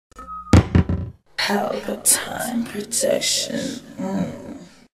Pelpa time protection.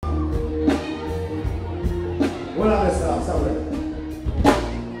 What are the stuff?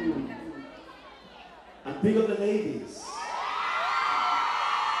 And pick up the ladies.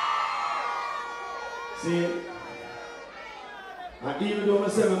 See? And even though I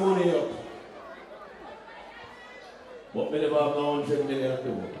send my money up, but me never have no 100 million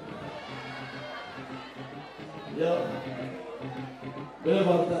people. Yeah. Me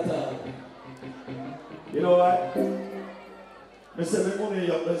never have that. You know what? I send my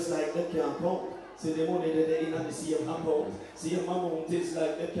money up, it's like they can't count. See the money that they in and the same account. See my amount is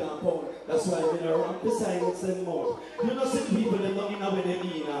like they can't count. That's why I'm in a ramp beside what's them mouth. You know see people that not in where they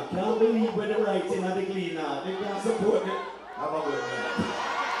mean. Can't believe where they writing and they cleaner. They can't support them. Have a word.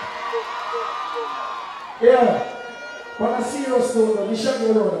 Yeah. On a serious note, we should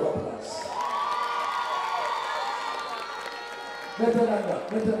get a round of applause. Better than that,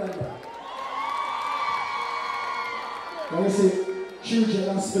 better than that. Now you see,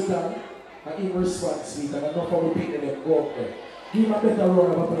 children hospital, and even response speak, and enough of the people that go up there. Give him a better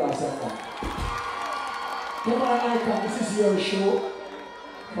round of applause than that. Come on, Icon, this is your show.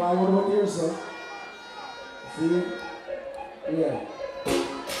 Forward what here, sir. See? Yeah.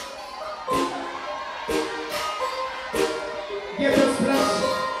 Give us splash.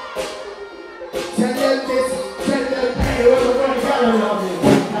 Tell them this, tell them hey, what we're going to tell them about it.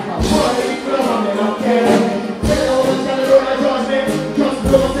 Boy, we love them, don't care. Tell them what you're going to judge me. Just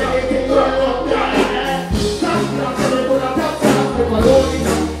don't say anything well up there. Stop, stop, tell them what I'm talking about. If I don't need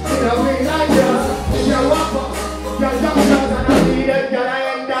them, in a way like this. If you're wapper, you're doctors and I need it. You're a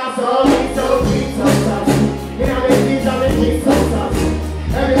young dancer, all these so sweet sometimes. You know, they need some sweet sometimes.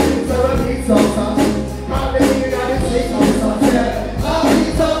 Everything's so sweet sometimes. All they need are the sweet sometimes.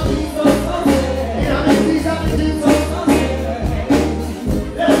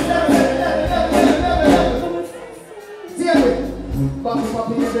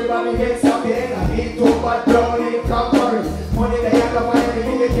 Everybody gets something, I need to buy brownie, cranberry. Money they have to find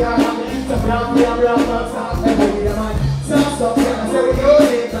anything they can't have. It's a brown, stop every day, man. Stop, yeah, I say we do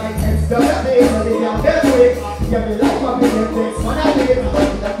it like it's the day, so they have them week. Yeah, me like my business takes man a day, but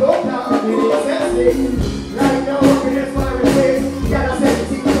that don't have me, it's sexy. Right now, working is my replace. Yeah, I say the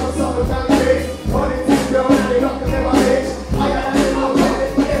thing about summertime days. Money is brown and they don't never rich. I got them out there,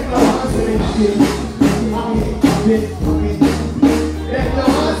 they never want to be.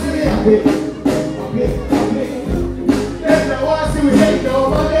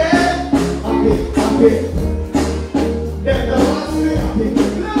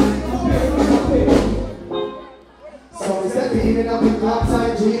 So is that even up in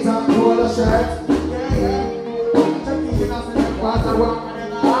outside jeans and polo shirt? Checking off in the water walk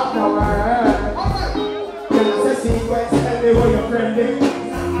and half the word. Then I say sequence, tell me what you're friendly.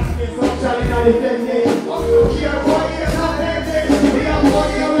 Asking for Charlie not defending. Here boy, you're not defending. Here boy,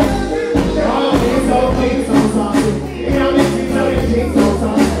 you're defending. All these so clean, so saucy. You know these things are really so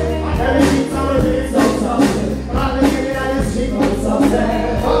saucy. Everything's so really so saucy. All the giving out is cheap, so saucy.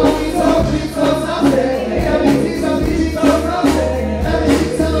 All these so clean, so saucy. Everything's so really so saucy.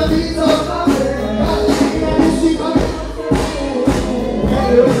 Everything's so really so saucy. All the giving out is cheap, so saucy. Hey,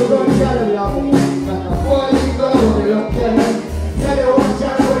 you're going to get it, y'all. Boy, you go, you don't care. Tell you what,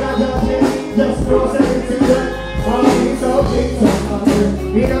 Charlie, when I judge it, just cross everything there. All these so clean, so saucy.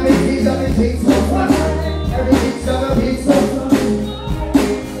 You know these are the things so saucy. Everything's so really so saucy.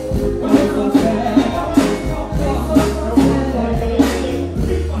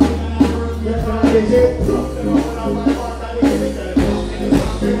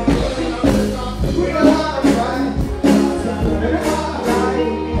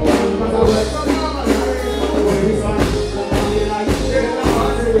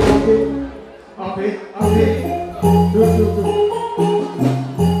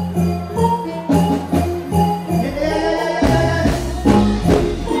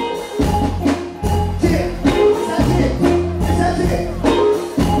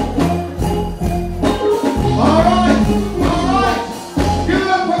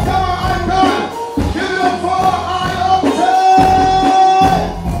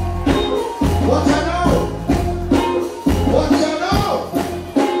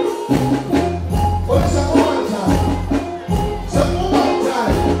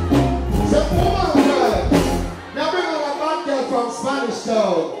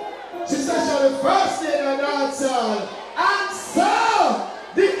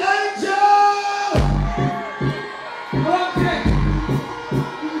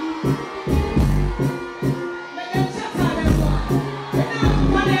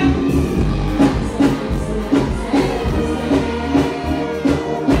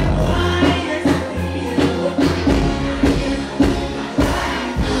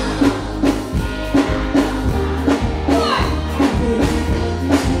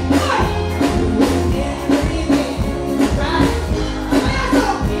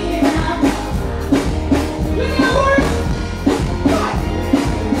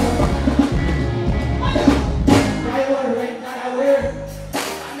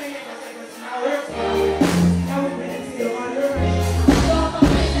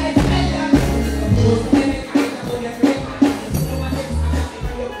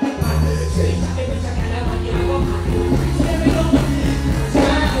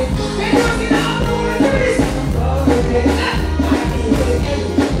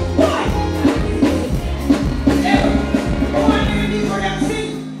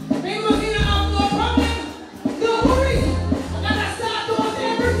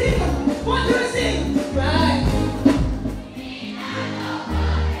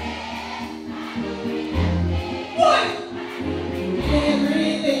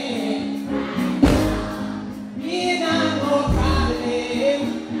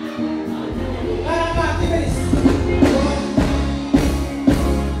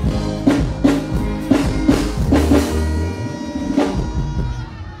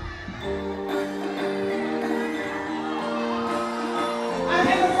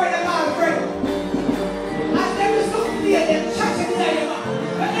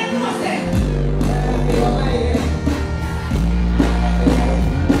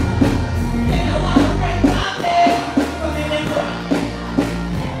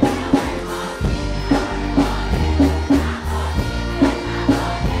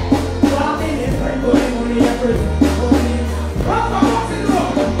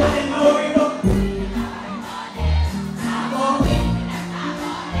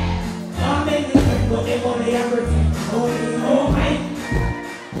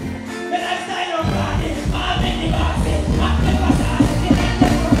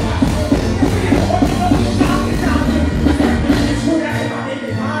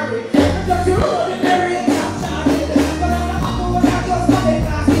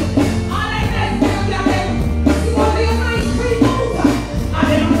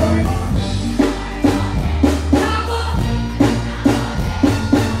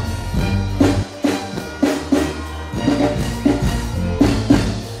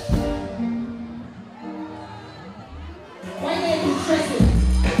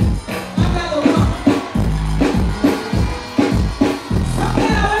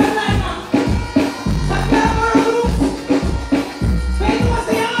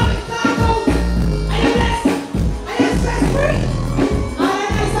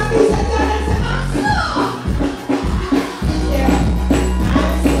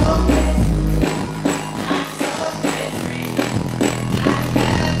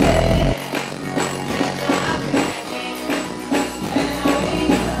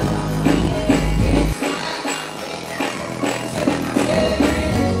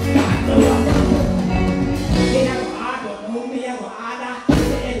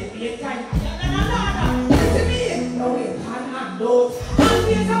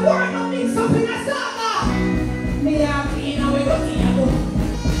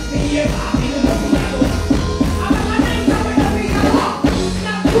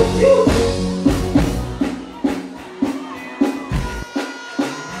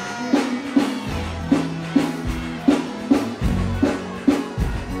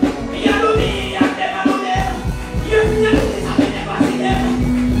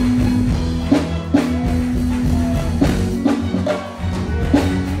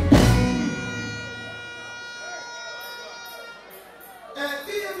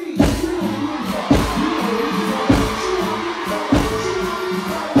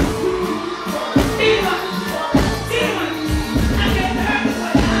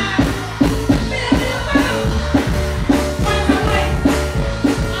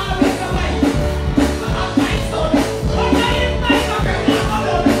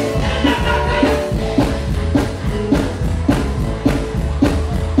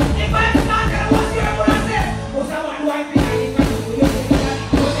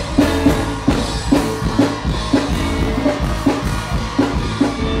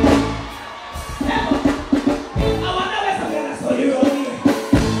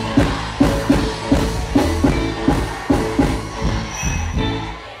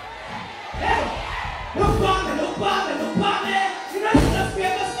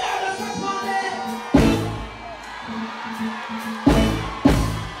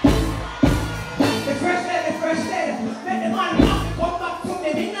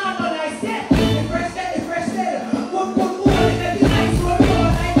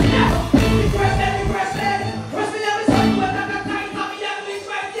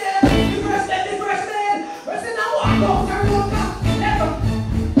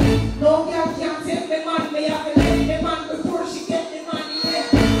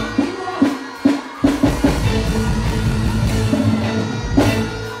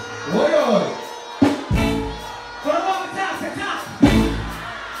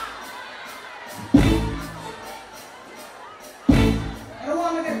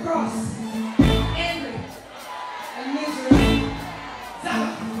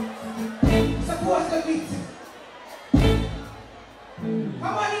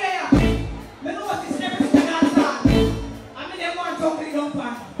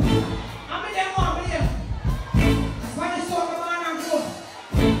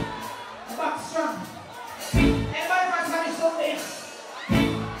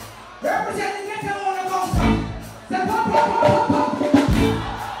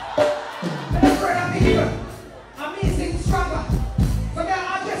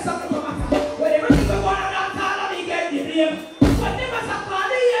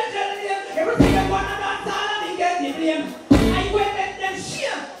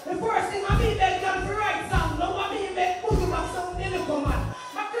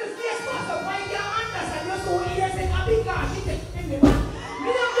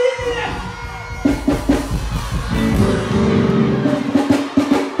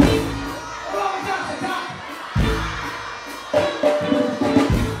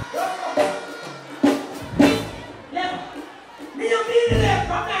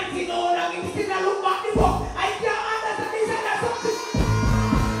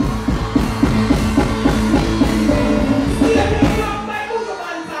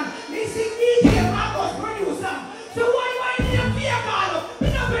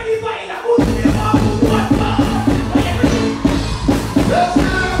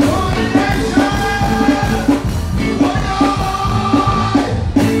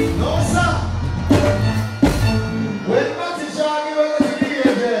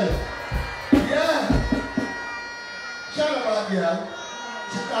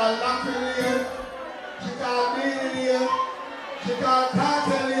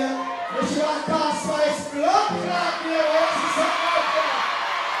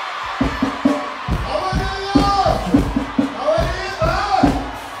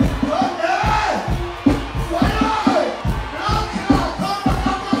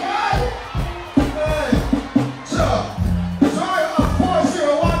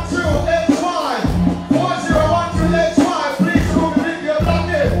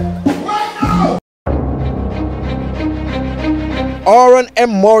 R&M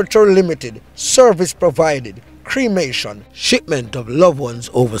Mortar Limited, service provided, cremation, shipment of loved ones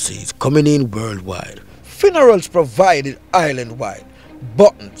overseas, coming in worldwide, funerals provided island-wide,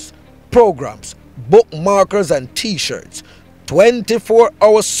 buttons, programs, bookmarkers and t-shirts,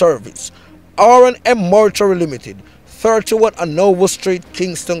 24-hour service, R&M Mortar Limited, 31 Anova Street,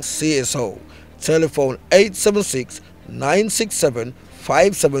 Kingston, CSO, telephone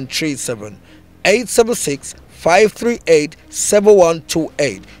 876-967-5737,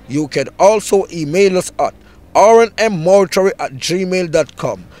 876-538-7128. You can also email us at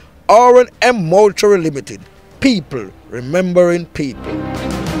rnmmortuary@gmail.com. R&M Mortuary Limited. People remembering people.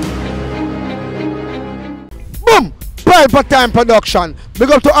 Boom! Pelpa Time Production. Big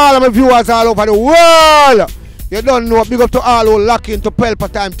up to all of my viewers all over the world. You don't know. Big up to all who lock into Pelpa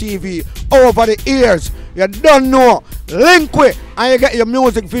Time TV over the years. You don't know. Link with and you get your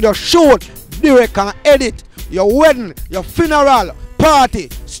music video shoot, direct and edit. Your wedding, your funeral, party,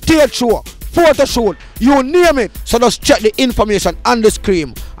 stage show, photo shoot, you name it. So just check the information on the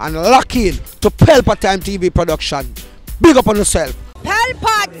screen and lock in to Pelpa Time TV Production. Big up on yourself.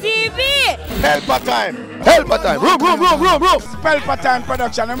 Pelpa TV! Pelpa Time! Pelpa Time! Room! Pelpa Time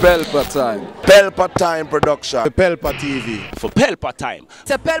Production. Pelpa Time. Pelpa Time Production. Pelpa TV. For Pelpa Time.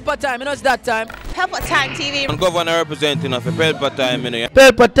 It's a Pelpa Time, you know it's that time. Pelpa Time TV. I'm governor representing of Pelpa Time, you know.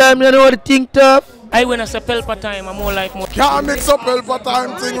 Pelpa Time, you know what the thing tough? I when I say Pelpa Time, I'm more like more. Can't mix up Pelpa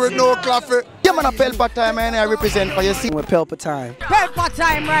Time thing with no coffee. Yeah, man, a Pelpa Time, and I represent for you. See, With Pelpa Time. Pelpa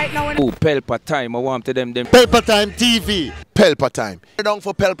Time right now. Oh, Pelpa Time, I want to them. Pelpa Time TV. Pelpa Time. Down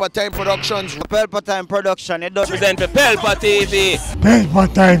for Pelpa Time Productions. Pelpa Time Production. It does Represent for Pelpa TV. Pelpa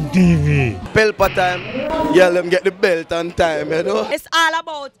Time TV. Pelpa Time. Yeah, let them get the belt on time, you know. It's all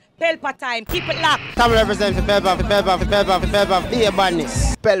about Pelpa Time. Keep it locked. Come represent for Pelpa, be a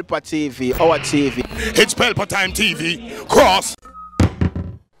badness. Pelpa TV, our TV. It's Pelpa Time TV. Cross.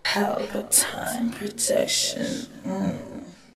 Pelpa Time Protection.